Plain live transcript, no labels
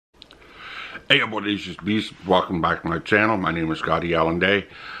Hey everybody, this is Beast. Welcome back to my channel. My name is Scottyallenday.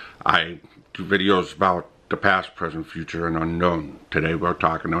 I do videos about the past, present, future, and unknown. Today we're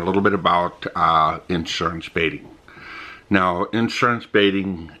talking a little bit about insurance baiting. Now, insurance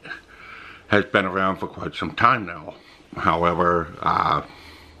baiting has been around for quite some time now. However,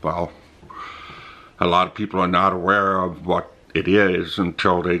 well, a lot of people are not aware of what it is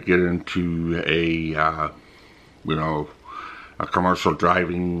until they get into a commercial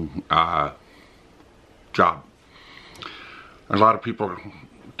driving job. A lot of people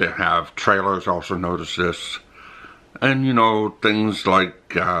that have trailers also notice this, and things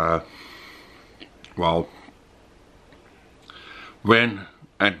like well, when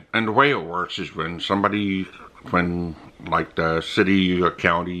and the way it works is when like the city or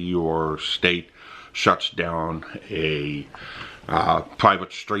county or state shuts down a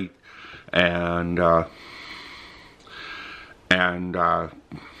private street and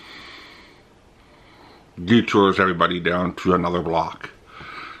detours everybody down to another block.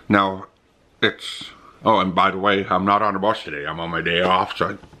 Now, and by the way, I'm not on the bus today. I'm on my day off,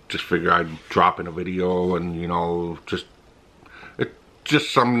 so I just figured I'd drop in a video and, it's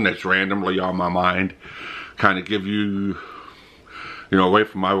just something that's randomly on my mind. Kind of give you, away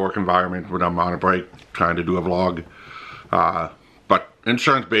from my work environment when I'm on a break, trying to do a vlog. But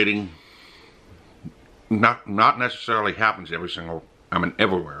insurance baiting not necessarily happens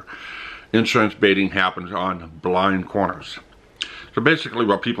everywhere. Insurance baiting happens on blind corners. So basically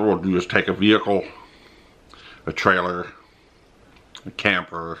what people will do is take a vehicle, a trailer, a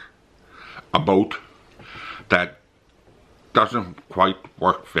camper, a boat that doesn't quite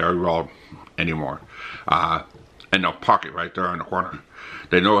work very well anymore, and they'll park it right there on the corner.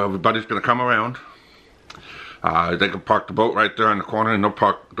 They know everybody's going to come around. They can park the boat right there on the corner, and they'll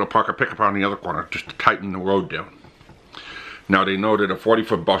park a pickup on the other corner just to tighten the road down. Now they know that a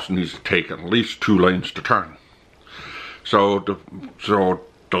 40-foot bus needs to take at least 2 lanes to turn. So the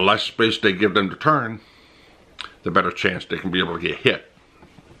less space they give them to turn, the better chance they can be able to get hit.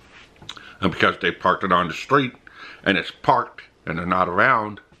 And because they parked it on the street, and it's parked, and they're not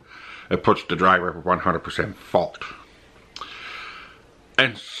around, it puts the driver 100% fault.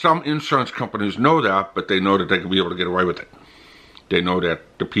 And some insurance companies know that, but they know that they can be able to get away with it. They know that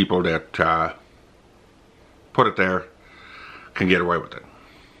the people that put it there can get away with it.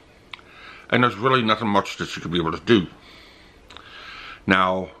 And there's really nothing much that you can be able to do.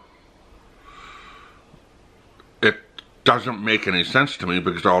 Now, it doesn't make any sense to me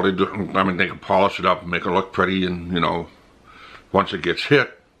because all they do, they can polish it up and make it look pretty, and once it gets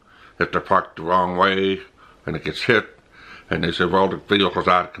hit, if they're parked the wrong way and it gets hit, and they say, well, the vehicle's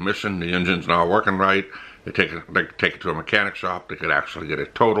out of commission, the engine's not working right, they take it to a mechanic shop, they could actually get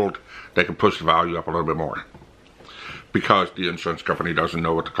it totaled, they can push the value up a little bit more. Because the insurance company doesn't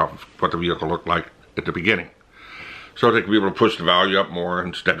know what the vehicle looked like at the beginning. So they can be able to push the value up more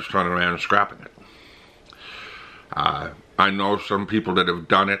instead of turning around and scrapping it. I know some people that have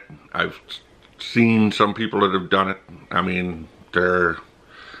done it. I've seen some people that have done it. Their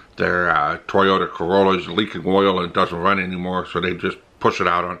Toyota Corolla is leaking oil and it doesn't run anymore, so they just push it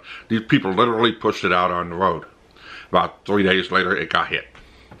out on. These people literally pushed it out on the road. About 3 days later, it got hit.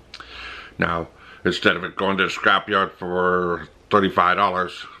 Now, instead of it going to the scrapyard for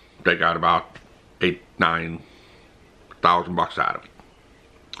 $35, they got about $8,000–9,000 out of it.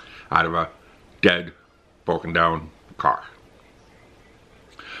 Out of a dead, broken down car.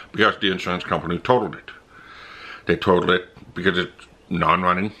 Because the insurance company totaled it. They totaled it because it's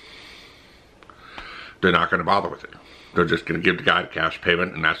non-running. They're not going to bother with it. They're just going to give the guy the cash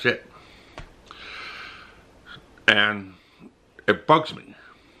payment and that's it. And it bugs me.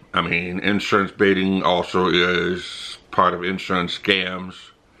 Insurance baiting also is part of insurance scams.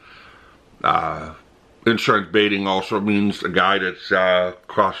 Insurance baiting also means a guy that's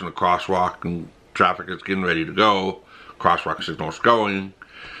crossing a crosswalk and traffic is getting ready to go. Crosswalk signal's going.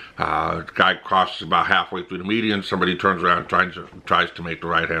 The guy crosses about halfway through the median. Somebody turns around and tries to make the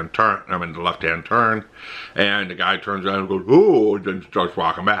right-hand turn. The left-hand turn. And the guy turns around and goes, "Oh," and then starts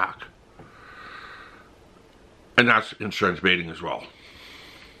walking back. And that's insurance baiting as well.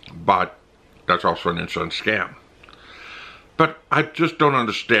 But that's also an insurance scam. But I just don't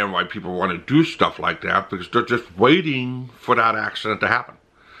understand why people want to do stuff like that, because they're just waiting for that accident to happen.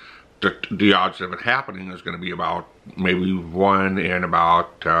 The odds of it happening is going to be about maybe 1 in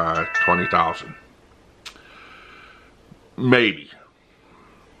about 20,000. Maybe.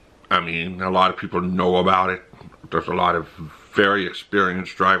 A lot of people know about it. There's a lot of very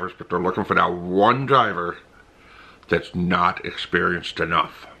experienced drivers, but they're looking for that one driver that's not experienced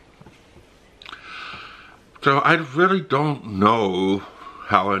enough. So I really don't know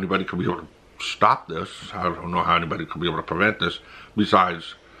how anybody could be able to stop this. I don't know how anybody could be able to prevent this,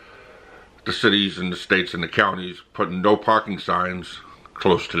 besides the cities and the states and the counties putting no parking signs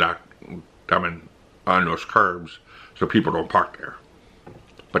close to that, I mean, on those curbs, so people don't park there.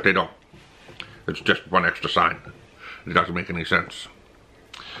 But they don't. It's just one extra sign. It doesn't make any sense.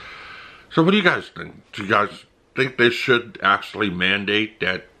 So what do you guys think? Do you guys think they should actually mandate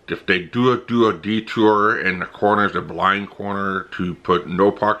that if they do a detour in the corners, the blind corner, to put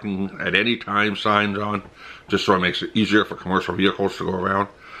no parking at any time signs on, just so it makes it easier for commercial vehicles to go around?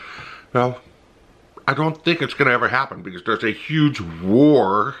 Well, I don't think it's going to ever happen, because there's a huge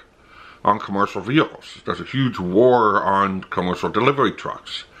war on commercial vehicles. There's a huge war on commercial delivery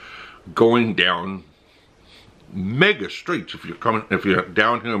trucks going down mega streets. If you're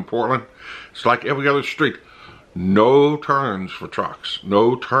down here in Portland, it's like every other street. No turns for trucks,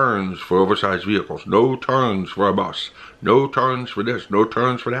 no turns for oversized vehicles, no turns for a bus, no turns for this, no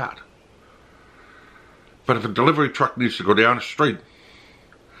turns for that. But if a delivery truck needs to go down the street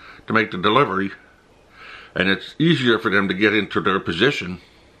to make the delivery, and it's easier for them to get into their position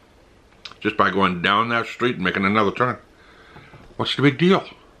just by going down that street and making another turn, what's the big deal?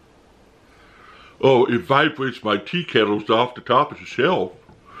 Oh, it vibrates my tea kettles off the top of the shelf,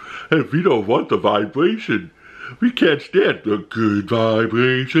 and we don't want the vibration. We can't stand the good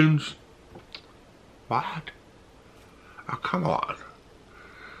vibrations. What? Oh, come on.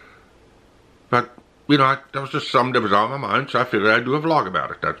 But, you know, that was just something that was on my mind, so I figured I'd do a vlog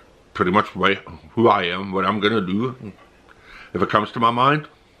about it. That's pretty much who I am, what I'm going to do. If it comes to my mind,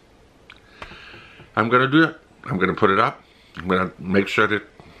 I'm going to do it. I'm going to put it up. I'm going to make sure that,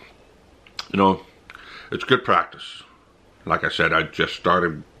 you know, it's good practice. Like I said, I just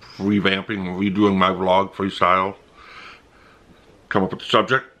started revamping, redoing my vlog freestyle. Come up with the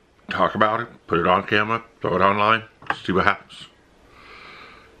subject, talk about it, put it on camera, throw it online, see what happens.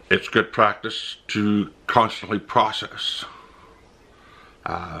 It's good practice to constantly process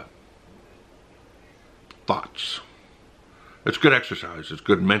thoughts. It's good exercise. It's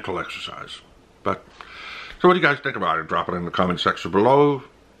good mental exercise. But, so what do you guys think about it? Drop it in the comment section below.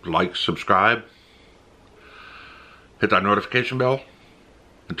 Like, subscribe. Hit that notification bell.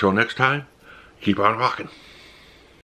 Until next time, keep on rocking.